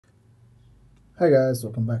Hi guys,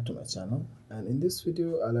 welcome back to my channel, and in this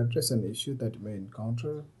video I'll address an issue that you may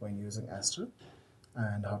encounter when using Aster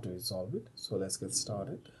and how to resolve it. So let's get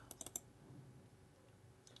started.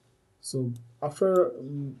 So after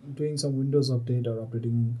doing some Windows update or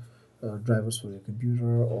updating drivers for your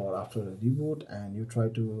computer, or after a reboot and you try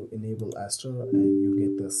to enable Aster and you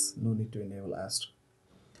get this no need to enable Aster,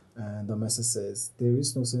 and the message says there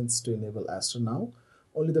is no sense to enable Aster now,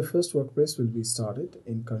 only the first workplace will be started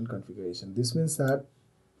in current configuration. This means that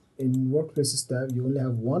in workplaces tab you only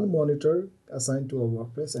have one monitor assigned to a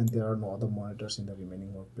workplace and there are no other monitors in the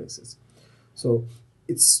remaining workplaces. So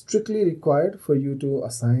it's strictly required for you to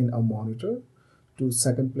assign a monitor to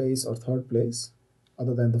second place or third place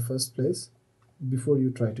other than the first place before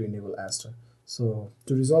you try to enable Aster. So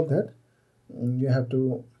to resolve that, you have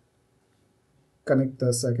to connect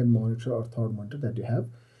the second monitor or third monitor that you have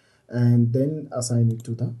and then assign it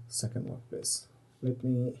to the second workplace. Let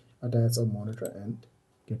me attach a monitor and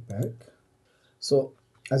get back. So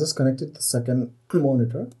I just connected the second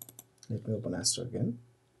monitor. Let me open Aster again.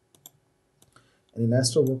 And in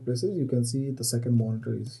Aster workplaces, you can see the second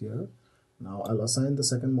monitor is here. Now I'll assign the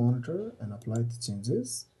second monitor and apply the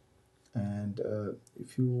changes. And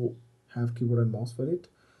if you have keyboard and mouse for it,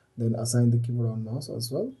 then assign the keyboard and mouse as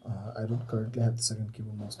well. I don't currently have the second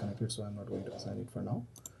keyboard mouse connected, so I'm not going to assign it for now.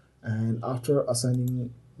 And after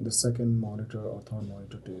assigning the second monitor or third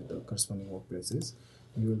monitor to the corresponding workplaces,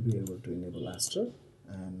 you will be able to enable Aster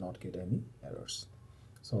and not get any errors.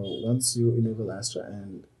 So once you enable Aster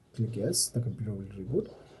and click yes, the computer will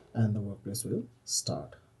reboot and the workplace will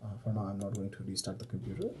start. For now, I'm not going to restart the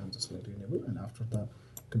computer. I'm just going to enable, and after the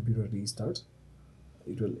computer restarts,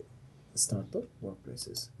 it will start the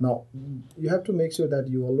workplaces. Now you have to make sure that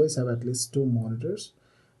you always have at least two monitors,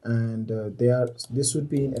 and this should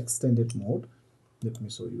be in extended mode. Let me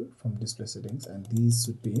show you from display settings, and these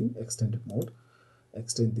should be in extended mode.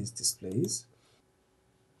 Extend these displays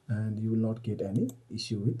and you will not get any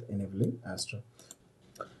issue with enabling Aster.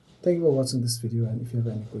 Thank you for watching this video, and if you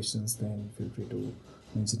have any questions then feel free to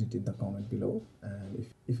mention it in the comment below. And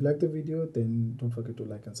if you like the video, then don't forget to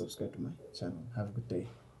like and subscribe to my channel. Have a good day.